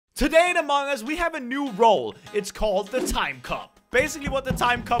Today in Among Us, we have a new role. It's called the Time Cup. Basically, what the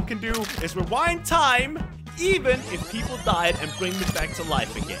Time Cup can do is rewind time, even if people died, and bring them back to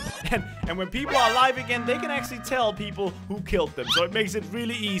life again. And when people are alive again, they can actually tell people who killed them. So it makes it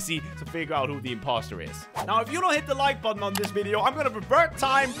really easy to figure out who the imposter is. Now, if you don't hit the like button on this video, I'm gonna revert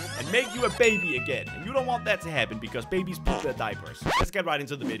time and make you a baby again. And you don't want that to happen because babies poop their diapers. Let's get right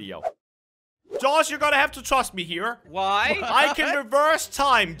into the video. Josh, you're gonna have to trust me here. Why? I can reverse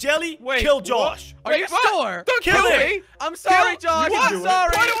time. Jelly, kill Josh. Are you sure? Don't kill me. I'm sorry, Josh. I'm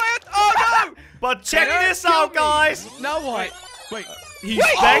sorry. Why do I have to? Oh, no! But check this out, guys. Now what? Wait. He's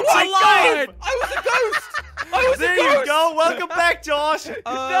back to life. I was a ghost. I was There a ghost. you go. Welcome back, Josh.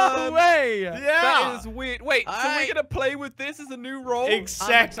 No way. Yeah. That is weird. Wait, so we're gonna play with this as a new role?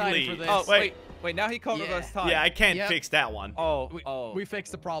 Exactly. for this. Oh, wait. Now he can't reverse time. Yeah, I can't fix that one. We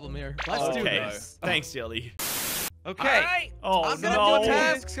fixed the problem here. Let's do this. Thanks, Jelly. Okay. Right. Oh, I'm no. gonna do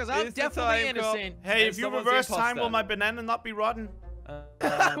tasks because I'm It's the definitely time cop. innocent. Hey, And if you someone's the reverse time, imposter. will my banana not be rotten?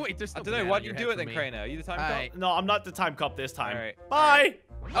 Wait, there's I no don't know. banana Why in don't you your do head it then, for me. Crainer? Are you the time Alright. cop? No, I'm not the time cop this time. Alright. Bye.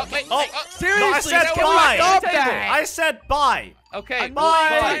 Oh, wait. Oh, seriously? no, I said Can we bye. stop that? I said bye. Okay.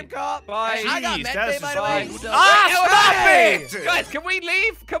 Bye. Time cop. Bye. I got Jeez, met that's day, by just the way. fine. So Ah, Hey! stop it! Guys, can we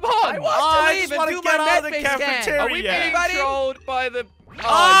leave? Come on. I want I to just leave want and to do get my out of the med-based scan. cafeteria. Are we being Anybody? controlled by the...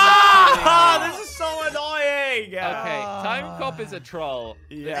 Ah, this is so annoying. Okay, Time Cop is a troll.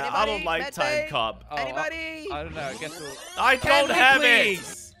 Yeah, Anybody? I don't like Med Time Bay? Cop. Oh, Anybody? I don't know. I guess we'll... I don't have it.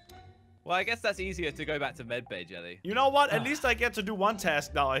 Well, I guess that's easier to go back to Medbay, Jelly. You know what? At least I get to do one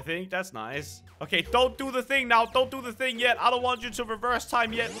task now, I think. That's nice. Okay, don't do the thing now. Don't do the thing yet. I don't want you to reverse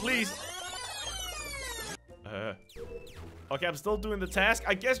time yet, please. Okay, I'm still doing the task.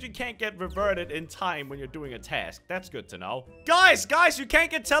 I guess you can't get reverted in time when you're doing a task. That's good to know. Guys, you can't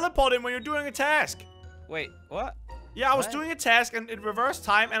get teleported when you're doing a task. Wait, what? Yeah, I was doing a task and it reversed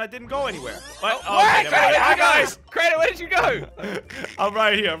time and I didn't go anywhere. But, Where? Hi, guys. Crainer, where did you go? I'm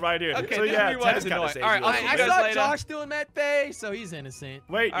right here. Okay, So this yeah, rewind task is kind annoying. of saved All right, you. I'll see I you guys saw later. Josh doing med bay, so he's innocent.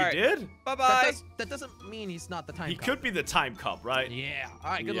 Wait, All you right. did? Bye-bye. That doesn't mean he's not the time He cop. could be the time cop, right? Yeah.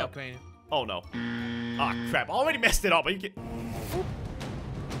 All right. Good luck, Crainer. Oh no. Ah, crap. I already messed it up. Are you get...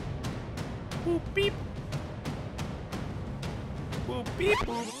 Boop, beep. Boop, beep,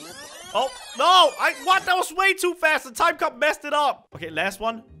 boop. Oh, no! What? That was way too fast. The time cop messed it up. Okay, last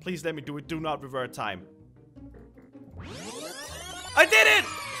one. Please let me do it. Do not revert time. I did it!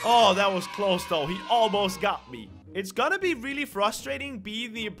 Oh, that was close, though. He almost got me. It's gonna be really frustrating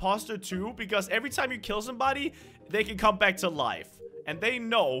being the imposter, too, because every time you kill somebody, they can come back to life. And they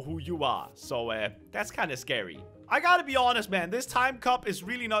know who you are. So, that's kind of scary. I gotta be honest, man. This time cup is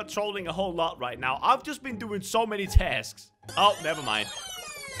really not trolling a whole lot right now. I've just been doing so many tasks. Oh, never mind.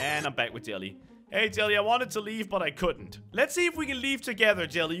 And I'm back with Jelly. Hey, Jelly, I wanted to leave, but I couldn't. Let's see if we can leave together,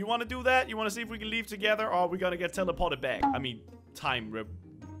 Jelly. You want to do that? You want to see if we can leave together, or are we gonna get teleported back? I mean, time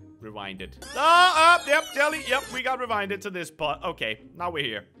rewinded. Yep, Jelly. Yep, we got rewinded to this spot. Okay, now we're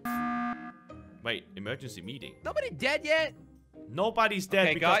here. Wait, emergency meeting. Nobody dead yet? Nobody's dead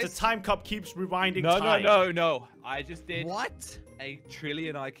Okay, because guys. the time cup keeps rewinding time. No. I just did What? a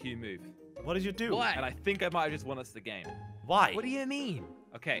trillion IQ move. What did you do? What? And I think I might have just won us the game. Why? What do you mean?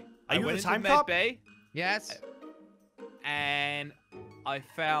 Okay. Are I you went the into time cop? Medbay, Yes. and I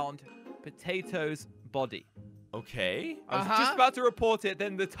found Potato's body. Okay. I was just about to report it,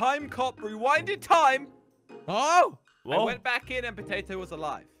 then the time cop rewinded time. Oh. I Whoa. went back in and Potato was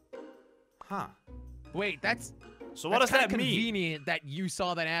alive. Huh. Wait, that's So what does kinda that mean? convenient that you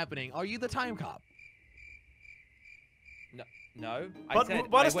saw that happening. Are you the time cop? No. But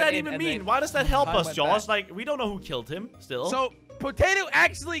what does that even mean? Why does that help time us, went Josh? back. Like, we don't know who killed him still. So Potato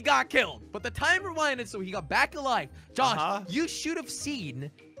actually got killed, but the time rewinded, so he got back alive. Josh, you should have seen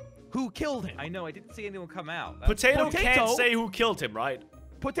who killed him. I know, I didn't see anyone come out. Potato Potato? can't say who killed him, right?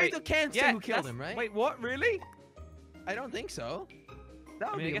 Potato can't say who killed him, right? Wait, what? Really? I don't think so. That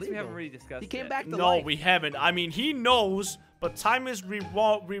I would mean, I be guess we illegal. haven't really discussed He came it. back to No, life. we haven't. I mean, he knows, but time is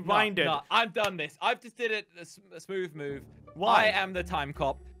rewinded. No, I've done this. I've just did a smooth move. Why? I am the time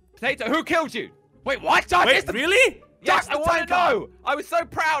cop. Potato, who killed you? Wait, what? Josh, Wait, really? Yes, the I want time to cop. know. I was so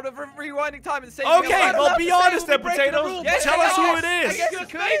proud of rewinding time and saving Okay, a life. well, be honest then, Potato. Yes, Tell us who yes. it I is.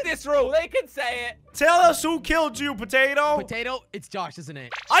 guess you made this rule. They can say it. Tell us who killed you, Potato. Potato, it's Josh, isn't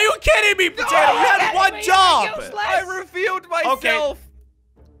it? Are you kidding me, Potato? You had one job. I revealed myself.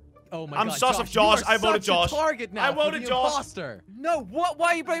 Oh my I'm God, sus of Josh. You are I voted such a Josh. target now I voted for the Josh. imposter. No, what? Why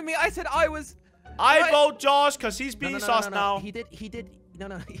are you blaming me? I said I was. I What? vote Josh because he's being No. sus now. He did.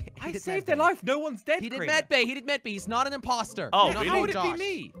 No. I saved their life. No one's dead. He did Crainer. medbay. He did medbay. He's not an imposter. Oh, You're not really? How being would it Josh. be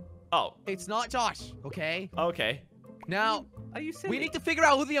me? Oh, It's not Josh. Okay. okay. Now, Are you serious? We need to figure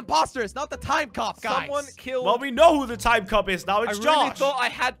out who the imposter is, not the time cop, guys. Someone killed. Well, we know who the time cop is now. It's I really Josh. thought I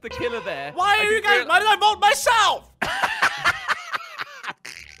had the killer there. Why are you guys? Why did I vote myself?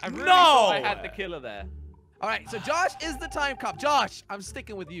 I really No! thought I had the killer there. All right, so Josh is the time cop. Josh, I'm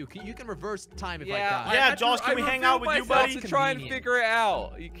sticking with you. You can reverse time if I die. Yeah, Josh, can we hang out with you, buddy? To try and Convenient. figure it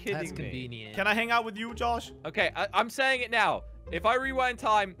out. Are you kidding That's me? convenient. Can I hang out with you, Josh? Okay, I'm saying it now. If I rewind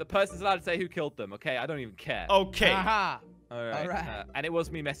time, the person's allowed to say who killed them. Okay, I don't even care. Okay. Aha. All right. All right. And it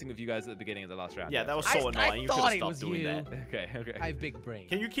was me messing with you guys at the beginning of the last round. Yeah, that was I so annoying. You could thought have it stopped was doing you. that. Okay. Okay. I have big brain.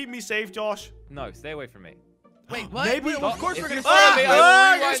 Can you keep me safe, Josh? No, stay away from me. Wait, what? Maybe- Of course If we're gonna you stay follow with me, you.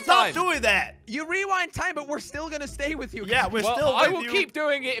 I will rewind Stop time. doing that. You rewind time, but we're still gonna stay with you. Yeah, we're Well, still I with will you. keep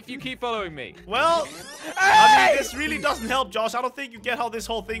doing it if you keep following me. Well, I mean, this really doesn't help, Josh. I don't think you get how this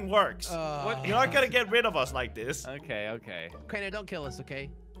whole thing works. What? You're not gonna get rid of us like this. Okay, okay. Crainer, don't kill us, okay?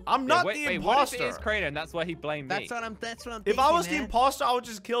 I'm Yeah, not wait, the wait, what if it imposter. is Crainer and that's why he blamed me? That's what I'm thinking. If I was the man. imposter, I would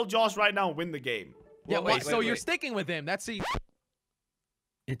just kill Josh right now and win the game. Yeah, Wait, so wait, you're wait. sticking with him. That's the.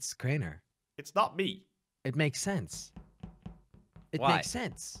 It's Crainer. It's not me. It makes sense. It Why? makes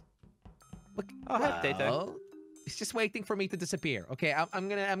sense. Look, Oh, hi, Potato. well, he's just waiting for me to disappear. Okay, I'm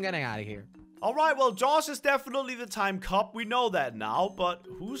getting out of here. All right, well, Josh is definitely the time cop. We know that now, but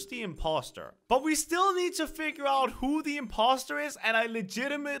who's the imposter? But we still need to figure out who the imposter is, and I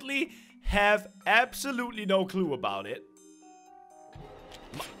legitimately have absolutely no clue about it.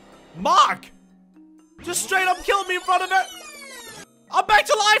 Mark! Just straight up killed me in front of it. I'm back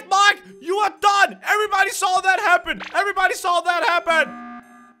to life, Mark! You are done! Everybody saw that happen! Everybody saw that happen!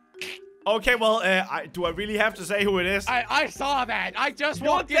 Okay, well, do I really have to say who it is? I saw that. I just You're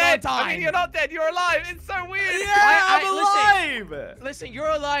walked in on dead! time. I mean, you're not dead, you're alive! It's so weird! Yeah, I'm listen. alive! Listen, you're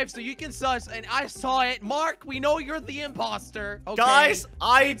alive, so you can sus, and I saw it. Mark, we know you're the imposter. Okay? Guys,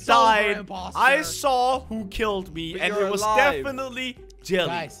 I It's over, died. imposter. I saw who killed me, But and you're it was alive. definitely Jelly.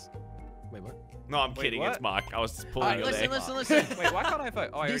 Guys. Wait, what? No, I'm Wait, kidding. what? It's Mark. I was All pulling right, your listen, leg. listen. Wait, why can't I vote?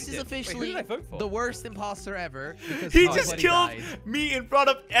 Oh, I This already is did. Wait, who officially did I vote for? the worst imposter ever. Because He nobody just killed died. me in front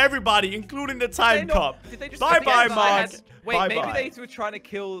of everybody, including the Did time they cop. not- did they just Bye think bye, that I Mark. had- Wait, maybe Bye-bye. they were trying to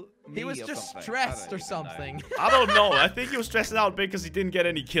kill me He was or just something. I stressed don't or even know. something. I don't know. I think he was stressing out because he didn't get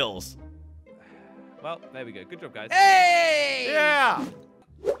any kills. Well, there we go. Good job, guys. Hey! Yeah.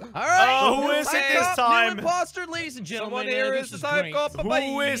 All right. Who new is it time this cop, time? New imposter, ladies and gentlemen. Someone here this is the is time great. cop.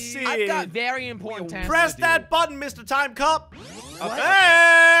 Who is it? I've got very important tasks Press to do. that button, Mr. Time Cop. What?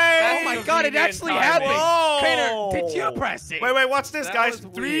 Hey! Oh my God! It actually Convenient happened. timing. Crainer, did you Whoa. press it? Wait, watch this, That guys.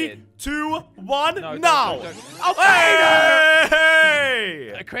 was 3, weird. 2, 1, No, now. don't. Oh,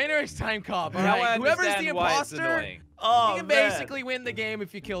 Hey! Crainer is time cop. All Now I right. Whoever's the understand why it's imposter, annoying. Oh, you can man. basically win the game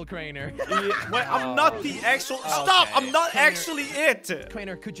if you kill Crainer. Yeah, wait, I'm not the actual. Okay. Stop! I'm not Crainer. actually it.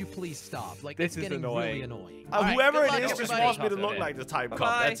 Crainer, could you please stop? Like, This it's is getting annoying. really annoying. All right, Whoever good it luck, is just everybody. wants me to Cop look it. like the time cop.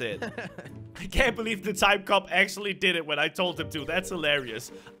 Bye-bye. That's it. I can't believe the time cop actually did it when I told him to. That's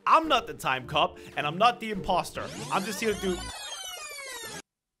hilarious. I'm not the time cop, and I'm not the imposter. I'm just here to do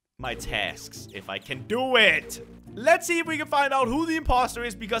my tasks, if I can do it. Let's see if we can find out who the imposter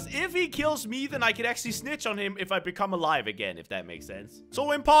is, because if he kills me, then I can actually snitch on him if I become alive again, if that makes sense.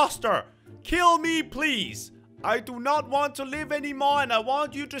 So, imposter, kill me, please. I do not want to live anymore, and I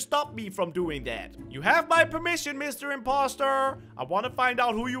want you to stop me from doing that. You have my permission, Mr. Imposter. I want to find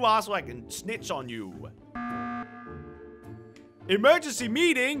out who you are so I can snitch on you. Emergency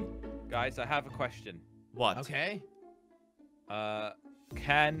meeting? Guys, I have a question. What? Okay.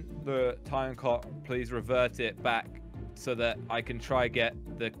 Can the time cop please revert it back so that I can try get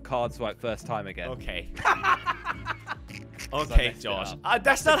the card swipe first time again? Okay. I Okay, messed it Josh. up.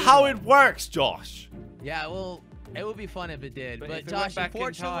 That's not how it works, Josh. Yeah, well, it would be fun if it did, But but if it went Josh, back in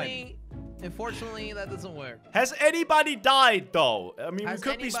unfortunately, that doesn't work. Has anybody died, though? I mean, Has we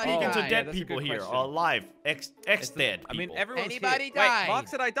could be anybody speaking to died? dead That's a people good here, question. or alive, It's the- ex-dead people. I mean, everyone's Anybody here. died? Wait, Mark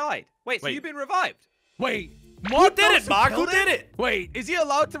said I died. Wait, so Wait. you've been revived? Wait, Who did it, Mark? Who did it? Wait, is he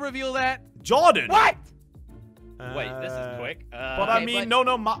allowed to reveal that? Jordan. What? Wait, this is quick. But I Okay, mean, but-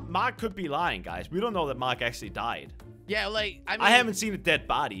 no, Mark could be lying, guys. We don't know that Mark actually died. Yeah, like, I mean, I haven't seen a dead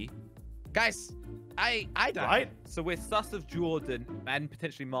body, guys, I died. right? So we're sus of Jordan and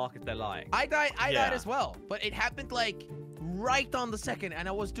potentially Mark if they're lying. I died Yeah. as well, but it happened like right on the second, and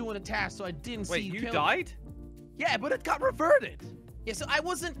I was doing a task, so I didn't Wait, see you kill. died? Yeah, but it got reverted. Yeah, so I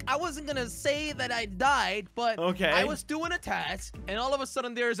wasn't gonna say that I died, but Okay. I was doing a task, and all of a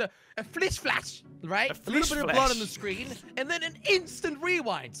sudden there's a flish flash, right? A little flish bit of blood on flash. the screen, and then an instant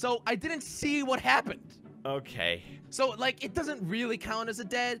rewind. So I didn't see what happened. Okay. So like it doesn't really count as a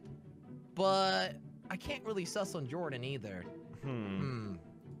dead, but I can't really sus on Jordan either.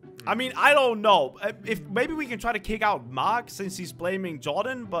 I mean, I don't know. If maybe we can try to kick out Mark since he's blaming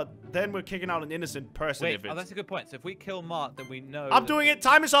Jordan, but then we're kicking out an innocent person. Wait, if it's... that's a good point. So if we kill Mark, then we know. I'm doing it.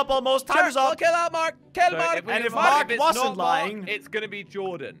 Time is up almost. Time is up. Kill out Mark. Kill Mark. And if Mark it's wasn't not lying, Mark, it's gonna be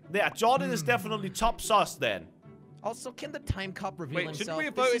Jordan. Yeah, Jordan is definitely top sus then. Also, can the time cop reveal Wait, himself? shouldn't we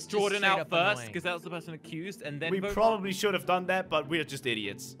have This voted is just Jordan straight out up first annoying. because that was the person accused, and then We vote probably should have done that, but we're just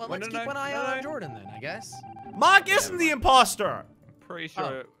idiots. Well, Wait, let's no, keep no, an eye no, out no. on Jordan then, I guess. Mark isn't the imposter. Mark? Pretty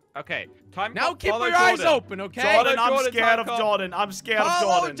sure. Okay, time. Now cop, keep follow your eyes Jordan. open, okay? Jordan, I'm Jordan, scared of time cop. Jordan. I'm scared of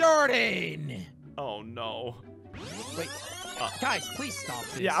Follow Jordan. Jordan. Oh no. Wait, guys, please stop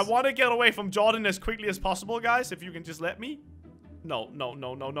this. Yeah, I want to get away from Jordan as quickly as possible, guys. If you can just let me. No, no,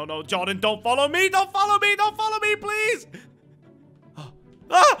 no, no, no, no. Jordan, don't follow me. Don't follow me. Don't follow me, please.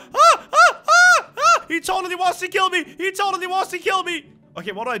 He totally wants to kill me. He totally wants to kill me.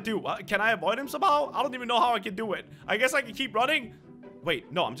 Okay, what do I do? Can I avoid him somehow? I don't even know how I can do it. I guess I can keep running.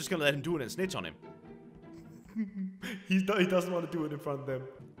 Wait, no, I'm just gonna let him do it and snitch on him. He doesn't want to do it in front of them.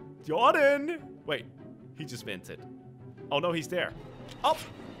 Jordan! Wait, he just vented. Oh no, he's there. Oh,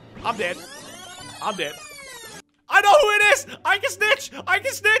 I'm dead. I'm dead. I know who it is! I can snitch! I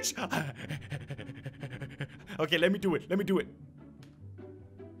can snitch! Okay, let me do it. Let me do it.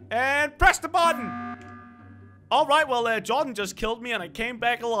 And press the button! Alright, well, Jordan just killed me and I came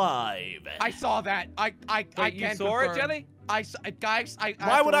back alive. I saw that. I Wait, you can't saw it, confirm. Jelly? Guys, I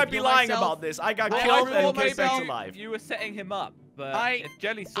Why have would to I be reveal lying myself. about this? I got I killed reveal and came back myself. alive. You were setting him up, but I- if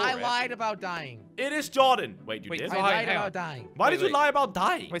Jelly saw I it. lied about dying. It is Jordan. Wait, you Wait, did? so I lied hang on. about dying. Why Wait, did you wait. lie about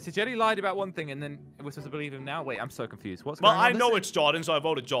dying? Wait, so Jelly lied about one thing and then we're supposed to believe him now? Wait, I'm so confused. What's Well, going on? I know it's Jordan, so I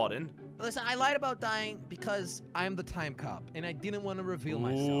voted Jordan. Listen, I lied about dying because I'm the time cop, and I didn't want to reveal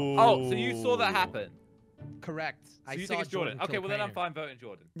myself. Oh, so you saw that happen? Correct. So I you saw think it's Jordan? Okay, kill well then I'm Crainer. fine voting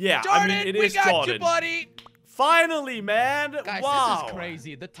Jordan. Yeah, Jordan, I mean, it we is got Jordan. you, buddy. Finally, man. Guys, wow. this is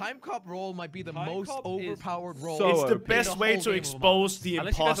crazy. The time cop role might be the Time most cop is overpowered role. so It's the OP. best In the way whole to game of expose the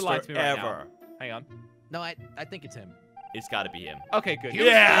Unless you guys are lying imposter to me right now. ever. Hang on. No, I think it's him. It's gotta be him. Okay, good.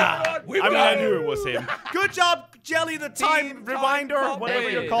 Yeah! I We mean, won! I knew it was him. Good job, Jelly, the time Team rewinder, Time whatever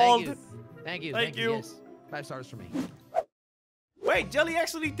Cop you're wins. called. Thank you. Thank you. Yes. 5 stars for me. Wait, Jelly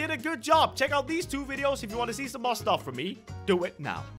actually did a good job. Check out these 2 videos if you want to see some more stuff from me. Do it now.